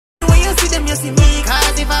see them, you see me.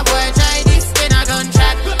 Cause if a boy try this, then I gun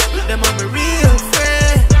chat. Them on me real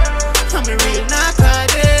friend. I'm a real knocker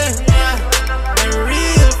there. I'm a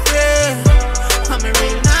real friend. I'm a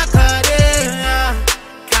real knocker there.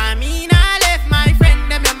 Camina left my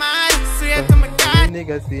friend, them your man. Swear to my God.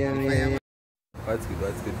 Niggas see me. What's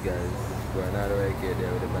good guys? Going all the way here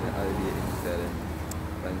there with them on the holiday inside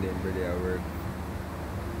and then brother at work.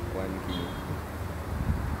 One key.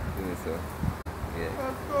 So yeah.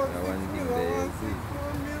 Now one key there you see.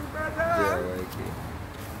 JYK.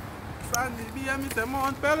 Sandy be a Mr.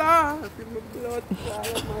 Mount Bella.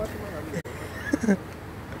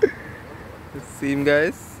 See him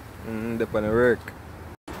guys? They're on the work.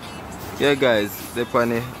 Yeah guys, they're on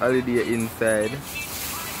the holiday inside.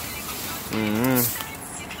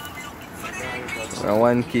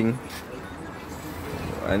 One king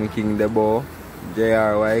the ball,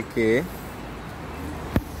 JRYK.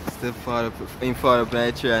 Step forward in front of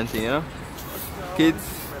my tree and thing, you know? Kids,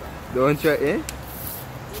 don't try, eh?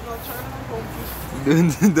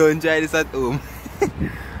 Don't try this at home.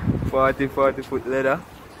 40 foot ladder.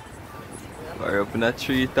 Or up in a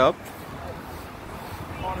tree top.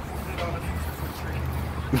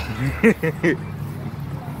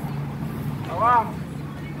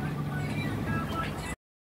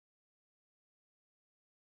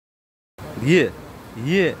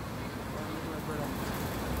 Yeah.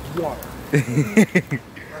 What?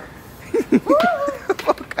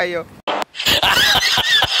 Fuck are you?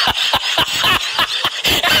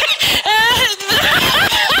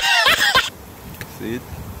 See it?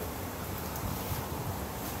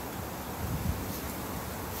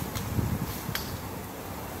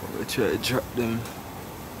 We'll try to drop them.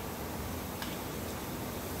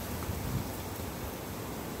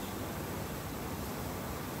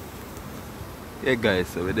 Yeah guys,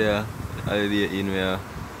 so we're there holiday in where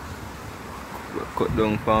we cut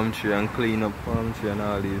down palm tree and clean up palm tree and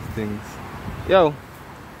all these things. Yo,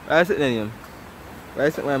 why is it the name? Why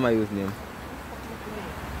is it my username?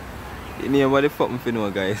 The name what the fuck me for know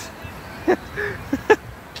guys?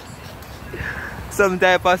 Some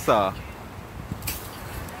type of saw.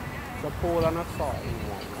 The pole and a saw in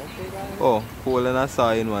one, okay guys? Oh, pole and a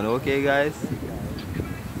saw in one, okay guys?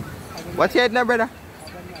 What's your head now brother?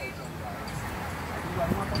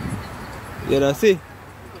 You don't see?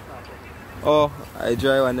 Oh, I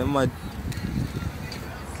dry one them mud.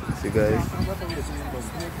 See guys.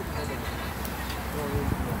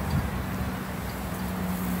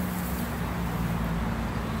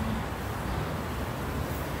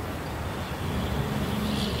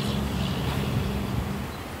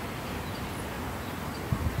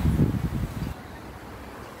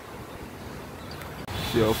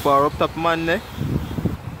 See how far up top man there?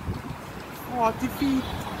 40 feet.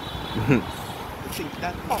 I think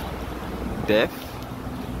that far. Deaf?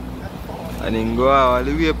 And then go out all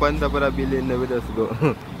the way up on top of the building there with us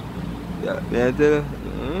go. Yeah, may I tell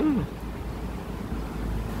you?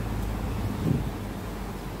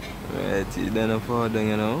 Right, it's done for them,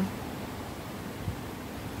 you know.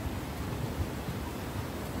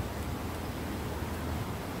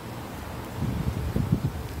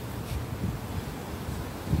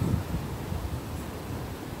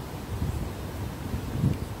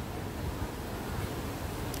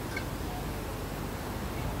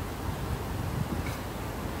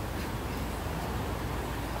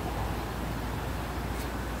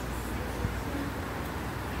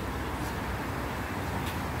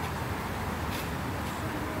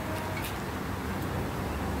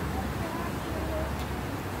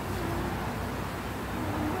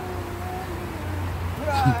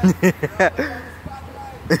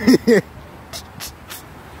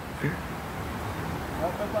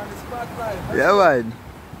 Yeah man.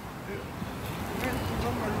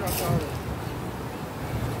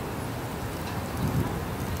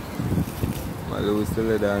 I lose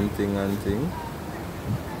the damn thing and thing.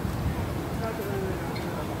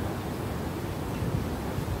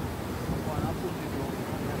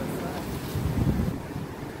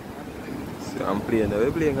 So I'm playing,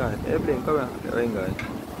 we're playing on. We're playing, come on, we're going.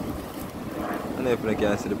 I don't know if I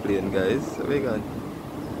can see the plane guys. So we're going.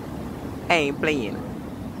 I ain't playing.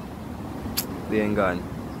 They ain't gone.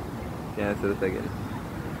 Can't see it again.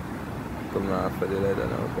 Come on for the ladder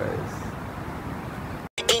now guys.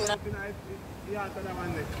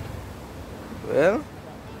 Well,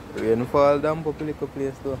 rain fall down for a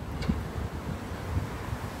place too.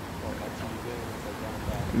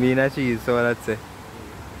 Me and cheese, so that's it.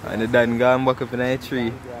 And the Dan gone back up in a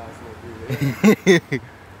tree.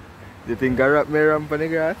 You think I wrap my ramp on the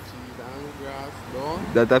grass? Cheese and grass, no?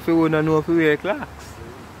 That if you wouldn't know if you wear clocks.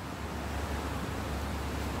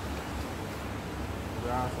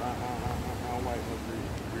 Grass And white was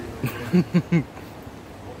green.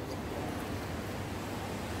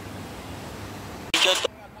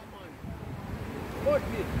 Put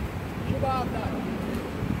me. Shoot off that.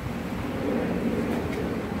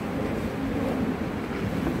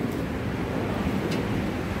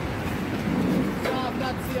 Shoot off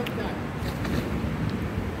that same time.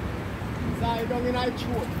 Side down in our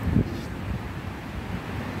throat.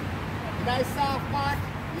 Nice soft part?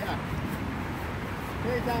 Yeah.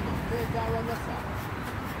 Take time, man. Take time on the side.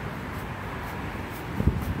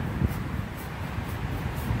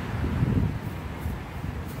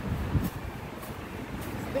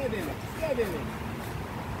 Steadily, steadily.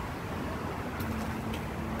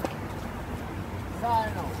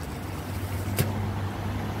 Side now.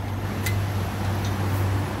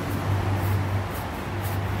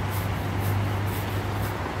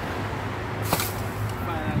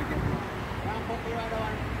 Finally get one. Now put the other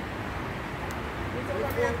one.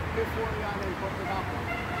 Before you and then put the back one.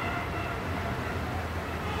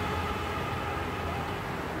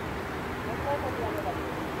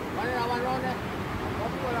 One here, one round there.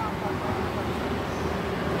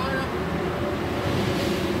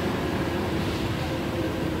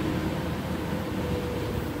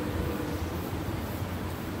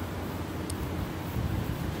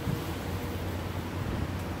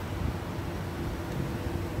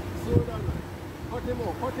 Slow down, man. Cut him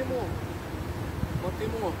more, cut him more. Cut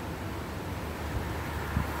him more.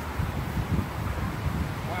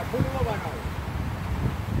 Alright, pull him over now.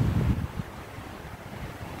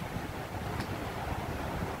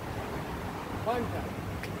 One time.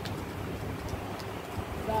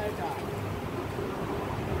 Side time.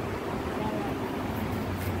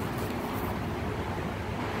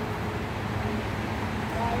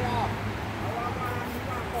 Side up.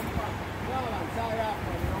 No, man, side up,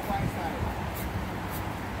 man. You're on one side.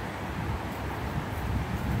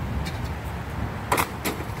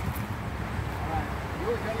 Alright,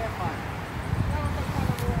 use your left hand.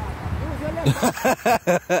 Use your left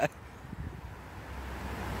hand.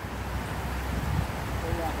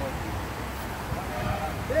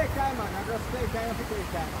 Take time, man. I just take time to take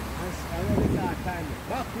time, man. I know this hard time.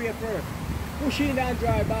 Back way first. Push in and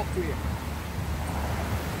drive back way.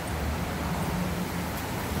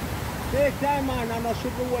 Take time, man. I'm not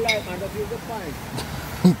shoot the whole light, man. Just use the fine.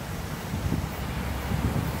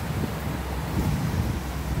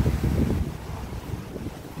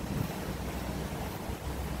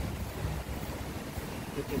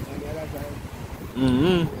 Take it on the other side.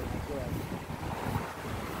 Mm-hmm.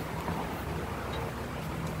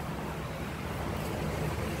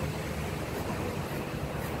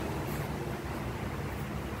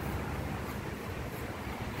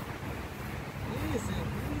 Easy, easy.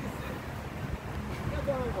 Get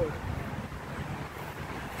down, boy.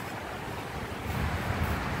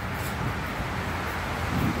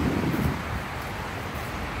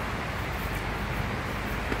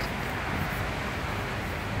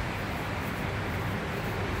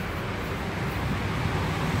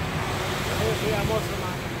 Hey, I'm muscle,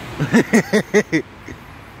 man.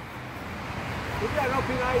 Look at up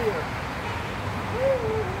in our ear.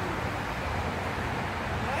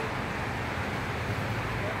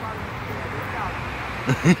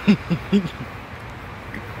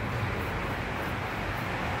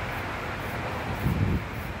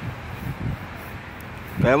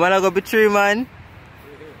 Man, I go betray man.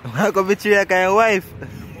 I go betray a kind of wife.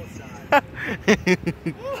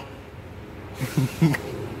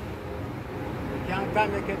 Can't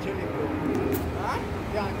come and catch you, huh?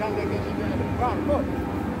 Can't come and catch you. Come, go.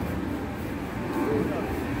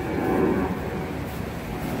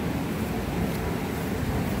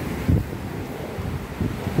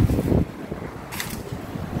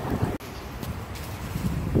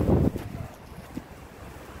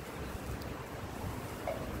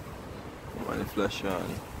 Money flash on.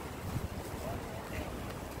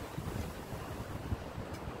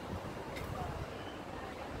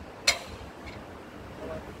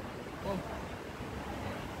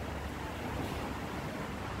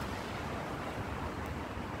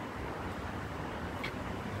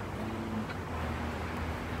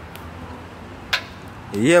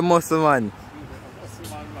 Yeah, muscle man.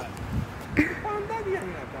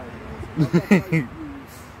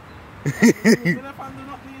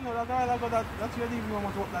 That's where leaving how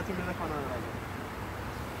much work that you made on her.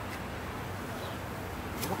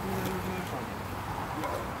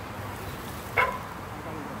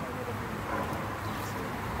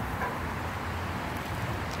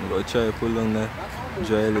 Go try pull on the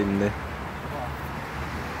joil in there.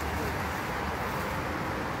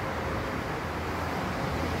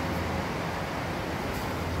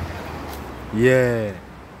 Yeah.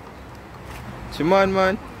 Come on,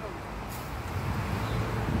 man.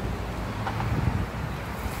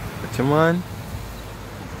 Come on.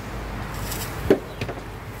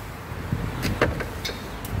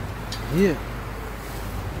 Yeah.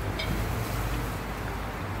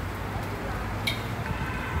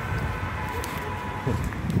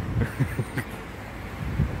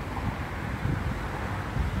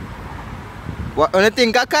 What on the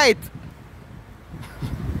thing got kite?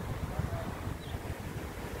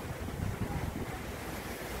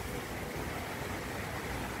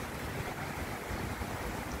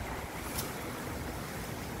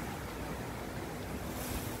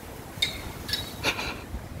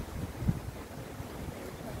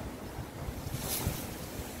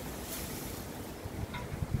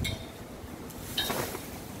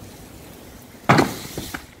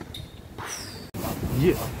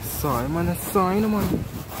 Yeah, sorry man, that's sorry no man.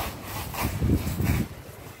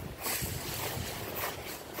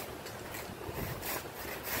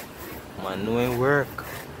 Man, no it work.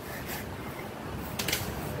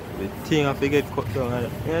 The thing I get cut down.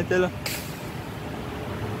 Yeah, I tell her.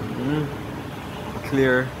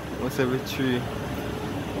 Clear. What's every tree?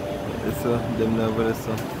 This them level this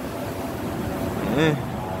Yeah.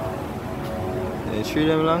 The tree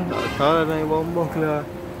them long, taller than one buckler.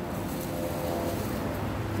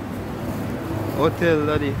 Hotel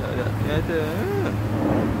daddy. Yeah, I tell her.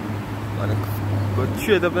 Man, go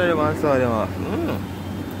straight up there and saw them off.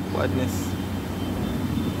 Badness.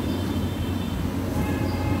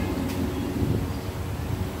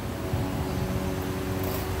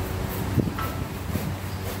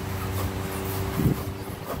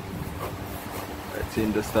 Let's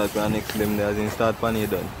see to start by next limb there as in start pan you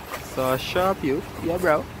done. So sharp you, yeah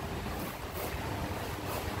bro.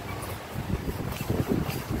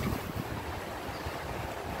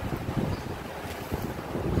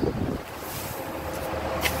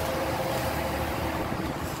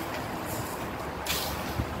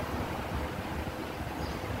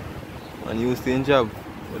 Man used to in job.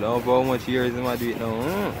 We don't know how much years he might do it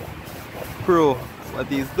now. Pro, what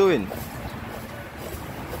he's doing.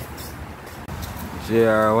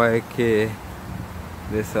 JRYK.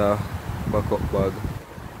 This backup bag.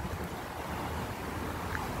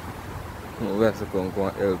 We have to come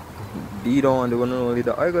and help. D down the one and only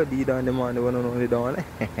down. I got D down the man the one and only down.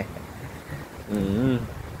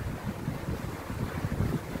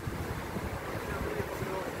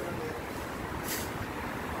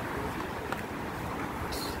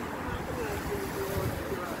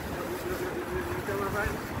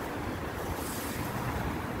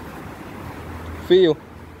 Feel.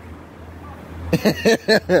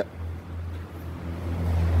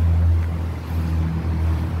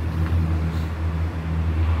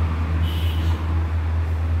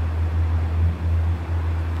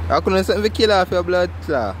 I couldn't send the killer for your blood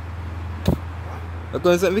clot. I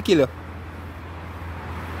couldn't send the killer.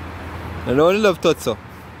 I only love touch so.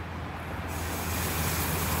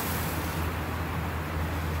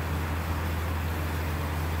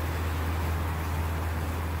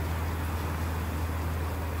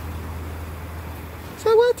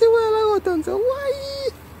 So what you will I go on so why?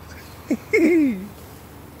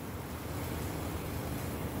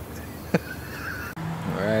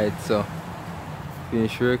 Alright, so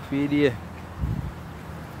finish work video.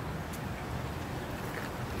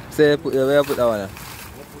 Say put where I put that one.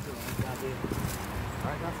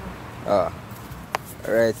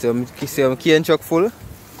 Alright, so I'm cane truck full.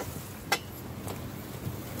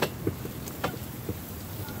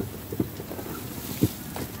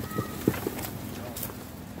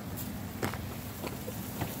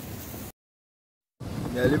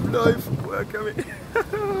 Yeah, live life. Welcome in.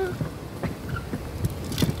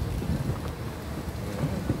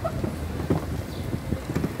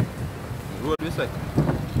 Road this way.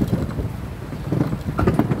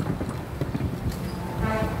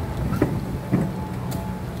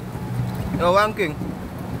 No wanking.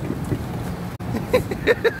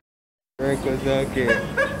 Work was okay.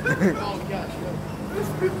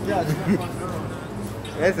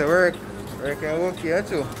 Yes, I work. Work and work here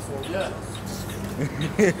too. Yeah.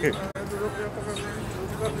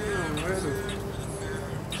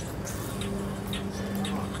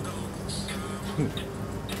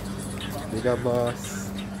 Bigger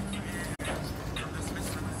boss.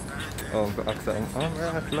 Oh, accent. Oh,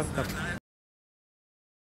 yeah, laptop.